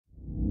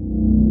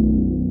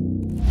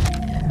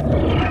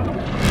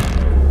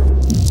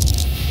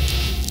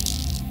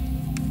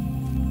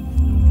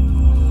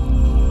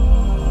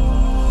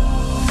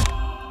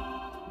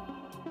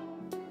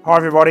Hi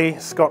everybody,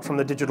 Scott from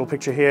the Digital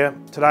Picture here.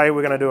 Today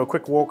we're going to do a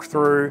quick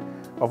walkthrough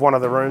of one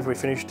of the rooms we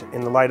finished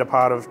in the later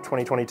part of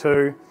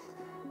 2022.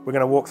 We're going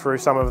to walk through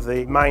some of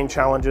the main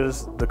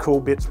challenges, the cool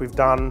bits we've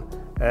done,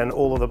 and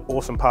all of the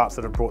awesome parts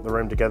that have brought the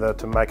room together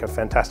to make a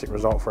fantastic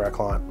result for our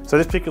client. So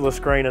this particular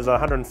screen is a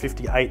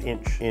 158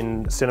 inch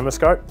in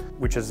CinemaScope,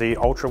 which is the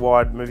ultra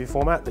wide movie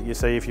format that you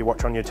see if you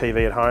watch on your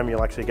TV at home.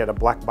 You'll actually get a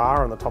black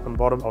bar on the top and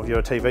bottom of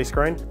your TV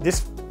screen.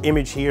 This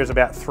image here is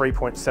about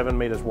 3.7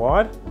 meters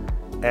wide,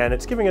 and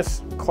it's giving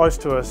us close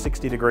to a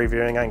 60-degree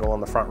viewing angle on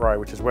the front row,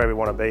 which is where we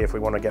want to be if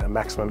we want to get a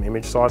maximum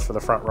image size for the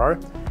front row.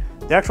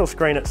 The actual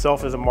screen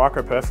itself is a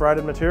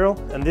micro-perforated material,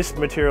 and this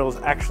material is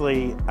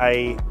actually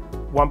a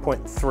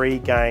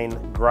 1.3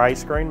 gain grey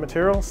screen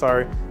material.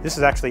 So this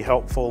is actually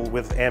helpful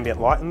with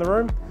ambient light in the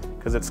room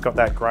because it's got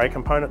that grey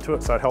component to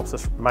it, so it helps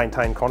us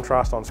maintain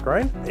contrast on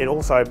screen. It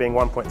also being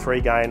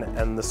 1.3 gain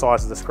and the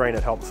size of the screen,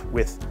 it helps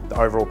with the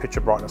overall picture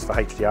brightness for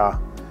HDR.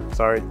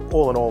 So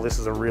all in all, this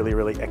is a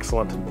really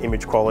excellent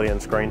image quality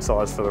and screen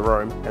size for the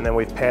room. And then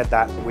we've paired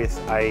that with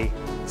a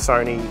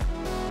Sony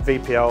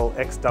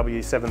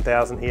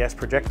VPL-XW7000ES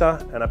projector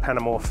and a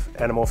Panamorph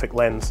anamorphic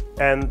lens.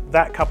 And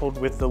that coupled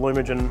with the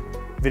LUMAGEN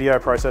video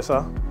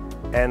processor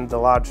and the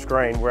large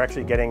screen, we're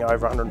actually getting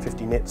over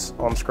 150 nits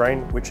on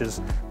screen, which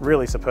is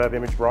really superb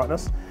image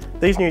brightness.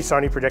 These new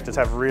Sony projectors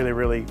have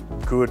really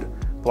good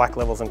black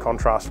levels and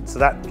contrast, so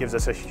that gives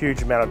us a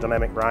huge amount of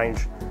dynamic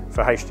range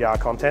for HDR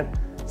content.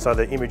 So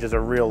the images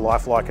are real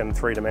lifelike and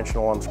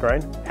three-dimensional on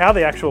screen. How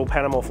the actual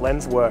Panamorph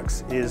lens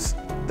works is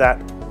that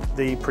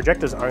the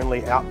projectors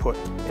only output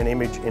an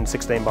image in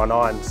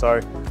 16:9. So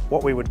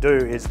what we would do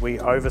is we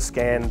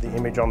overscan the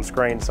image on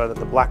screen so that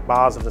the black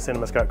bars of the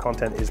CinemaScope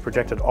content is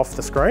projected off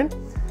the screen.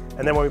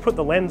 And then when we put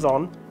the lens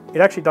on,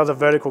 it actually does a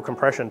vertical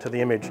compression to the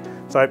image.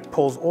 So it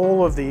pulls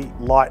all of the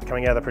light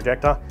coming out of the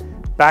projector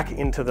back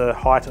into the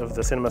height of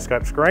the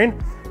CinemaScope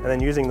screen, and then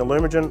using the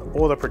LUMAGEN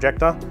or the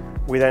projector,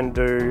 we then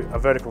do a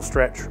vertical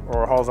stretch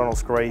or a horizontal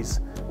squeeze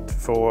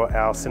for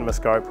our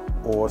CinemaScope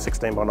or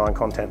 16:9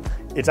 content.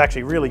 It's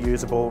actually really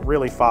usable,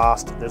 really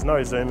fast. There's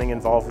no zooming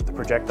involved with the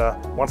projector.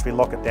 Once we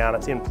lock it down,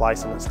 it's in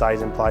place and it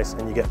stays in place,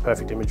 and you get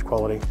perfect image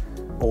quality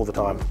all the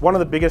time. One of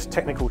the biggest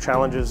technical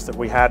challenges that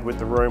we had with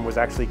the room was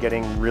actually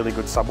getting really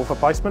good subwoofer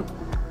placement.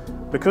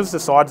 Because the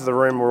sides of the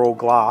room were all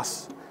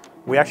glass,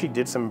 we actually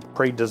did some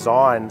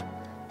pre-design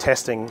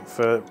testing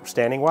for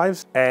standing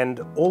waves,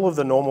 and all of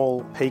the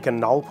normal peak and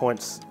null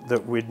points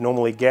that we'd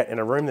normally get in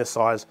a room this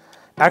size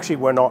actually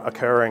were not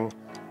occurring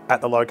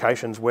at the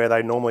locations where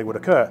they normally would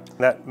occur.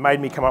 That made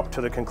me come up to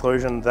the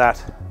conclusion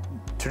that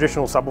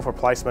traditional subwoofer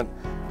placement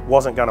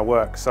wasn't going to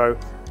work. So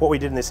what we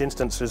did in this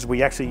instance is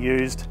we actually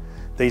used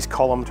these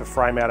columns to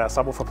frame out our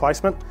subwoofer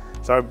placement.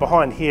 So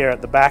behind here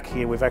at the back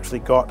here, we've actually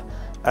got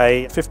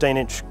a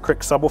 15-inch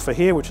Krix subwoofer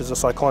here, which is a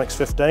Cyclonics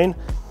 15,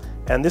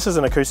 and this is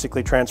an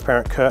acoustically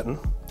transparent curtain.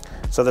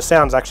 So the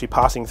sound's actually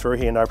passing through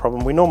here, no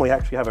problem. We normally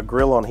actually have a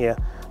grill on here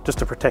just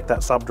to protect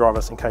that sub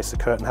drivers in case the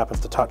curtain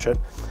happens to touch it.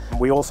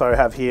 We also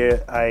have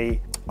here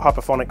a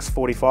Hyperphonics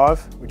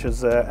 45, which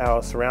is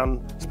our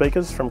surround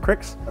speakers from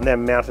Krix, and they're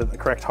mounted at the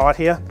correct height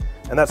here,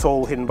 and that's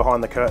all hidden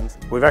behind the curtains.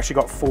 We've actually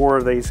got 4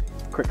 of these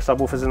Krix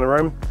subwoofers in the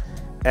room,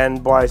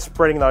 and by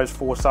spreading those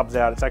 4 subs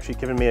out, it's actually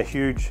given me a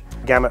huge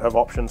gamut of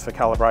options for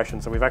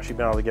calibration. So we've actually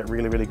been able to get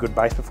really good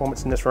bass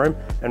performance in this room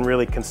and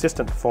really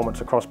consistent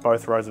performance across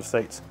both rows of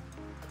seats.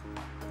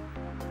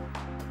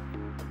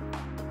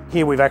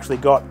 Here we've actually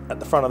got, at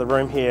the front of the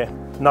room here,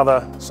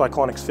 another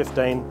Cyclonics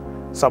 15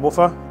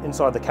 subwoofer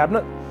inside the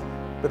cabinet.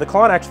 But the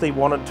client actually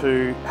wanted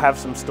to have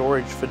some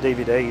storage for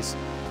DVDs,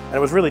 and it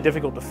was really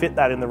difficult to fit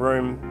that in the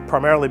room,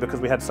 primarily because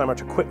we had so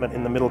much equipment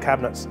in the middle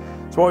cabinets.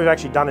 So what we've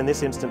actually done in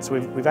this instance,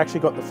 we've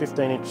actually got the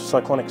 15-inch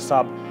Cyclonics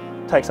sub,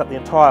 takes up the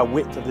entire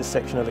width of this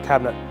section of the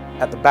cabinet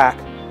at the back,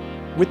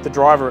 with the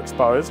driver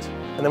exposed.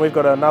 And then we've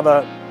got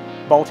another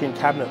bolt-in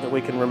cabinet that we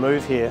can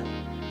remove here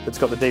that's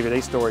got the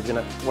DVD storage in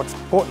it. What's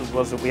important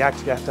was that we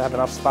actually have to have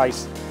enough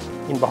space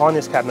in behind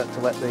this cabinet to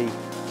let the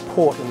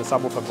port in the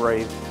subwoofer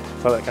breathe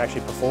so that it can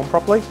actually perform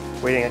properly.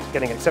 We're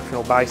getting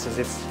exceptional bass as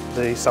if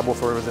the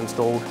subwoofer was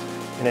installed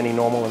in any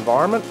normal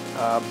environment,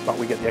 but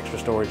we get the extra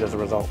storage as a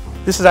result.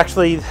 This is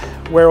actually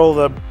where all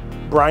the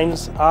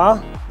brains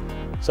are.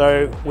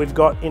 So we've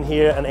got in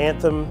here an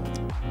Anthem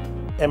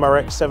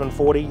MRX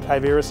 740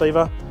 AV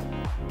receiver,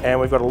 and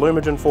we've got a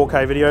LUMAGEN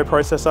 4K video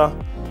processor,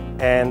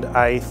 and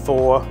a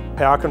Thor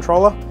power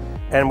controller.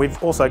 And we've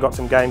also got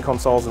some game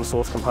consoles and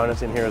source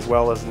components in here, as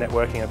well as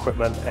networking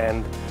equipment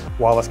and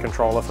wireless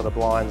controller for the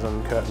blinds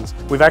and curtains.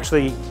 We've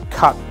actually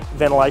cut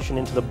ventilation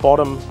into the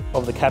bottom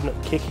of the cabinet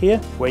kick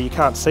here, where you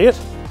can't see it.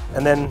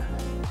 And then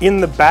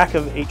in the back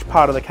of each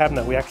part of the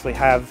cabinet, we actually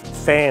have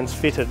fans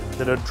fitted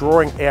that are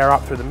drawing air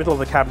up through the middle of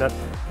the cabinet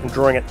and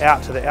drawing it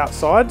out to the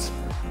outsides.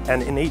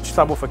 And in each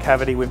subwoofer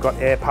cavity, we've got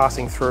air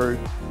passing through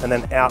and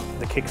then out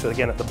the kicks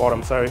again at the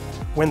bottom. So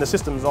when the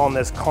system's on,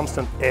 there's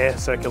constant air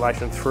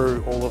circulation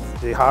through all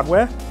of the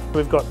hardware.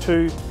 We've got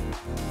 2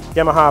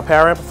 Yamaha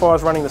power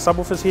amplifiers running the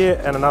subwoofers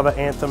here, and another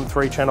Anthem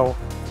 3-channel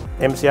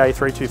MCA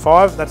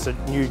 325. That's a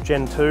new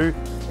Gen 2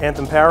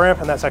 Anthem power amp,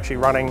 and that's actually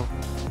running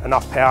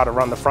enough power to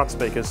run the front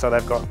speakers, so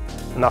they've got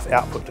enough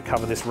output to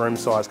cover this room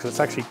size, because it's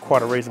actually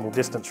quite a reasonable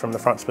distance from the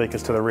front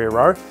speakers to the rear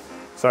row.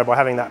 So by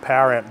having that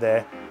power amp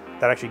there,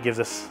 that actually gives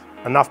us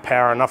enough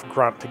power, enough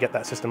grunt to get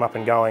that system up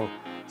and going,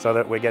 so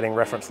that we're getting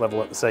reference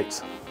level at the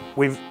seats.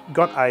 We've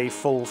got a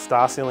full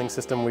star ceiling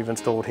system we've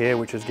installed here,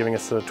 which is giving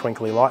us the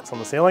twinkly lights on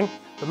the ceiling.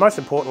 But most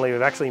importantly,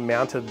 we've actually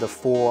mounted the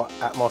 4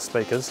 Atmos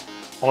speakers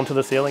onto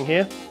the ceiling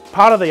here.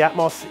 Part of the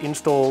Atmos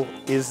install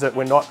is that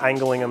we're not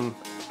angling them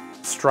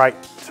straight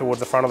towards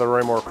the front of the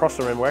room or across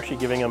the room. We're actually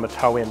giving them a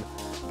toe in,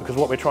 because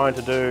what we're trying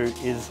to do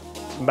is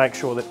make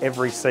sure that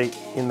every seat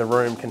in the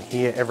room can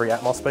hear every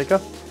Atmos speaker.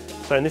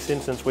 So in this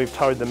instance, we've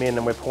towed them in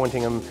and we're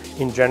pointing them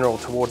in general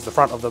towards the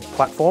front of the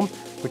platform,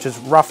 which is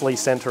roughly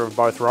center of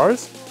both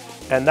rows.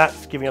 And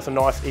that's giving us a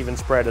nice even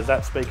spread, as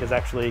that speaker's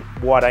actually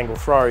wide angle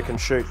throw can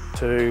shoot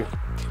to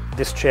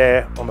this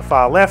chair on the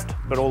far left,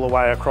 but all the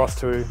way across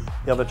to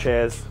the other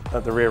chairs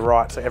at the rear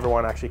right, so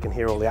everyone actually can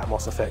hear all the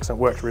Atmos effects, and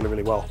it works really,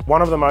 really well.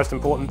 One of the most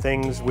important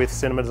things with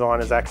cinema design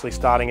is actually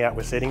starting out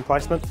with seating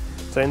placement.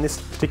 So in this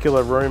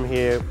particular room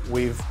here,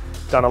 we've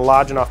done a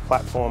large enough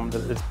platform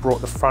that it's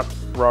brought the front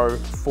row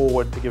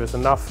forward to give us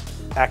enough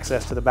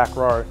access to the back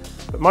row.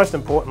 But most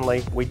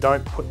importantly, we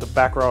don't put the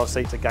back row of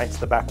seats against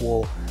the back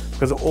wall,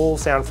 because all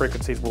sound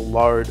frequencies will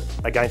load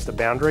against a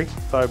boundary.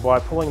 So by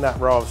pulling that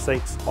row of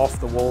seats off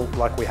the wall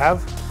like we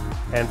have,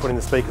 and putting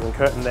the speakers and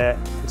curtain there,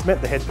 it's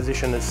meant the head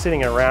position is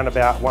sitting around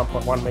about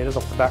 1.1 meters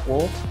off the back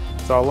wall.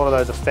 So a lot of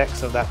those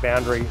effects of that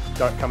boundary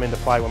don't come into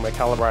play when we're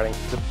calibrating.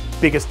 The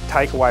biggest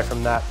takeaway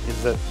from that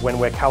is that when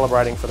we're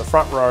calibrating for the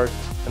front row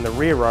and the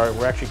rear row,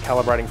 we're actually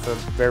calibrating for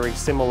very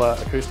similar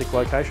acoustic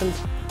locations,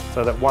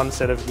 so that one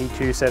set of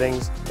EQ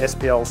settings,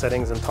 SPL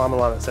settings and time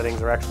alignment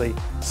settings are actually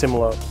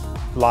similar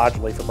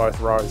largely for both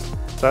rows.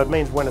 So it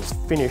means when it's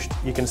finished,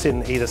 you can sit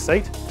in either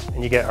seat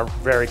and you get a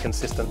very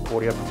consistent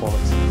audio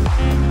performance.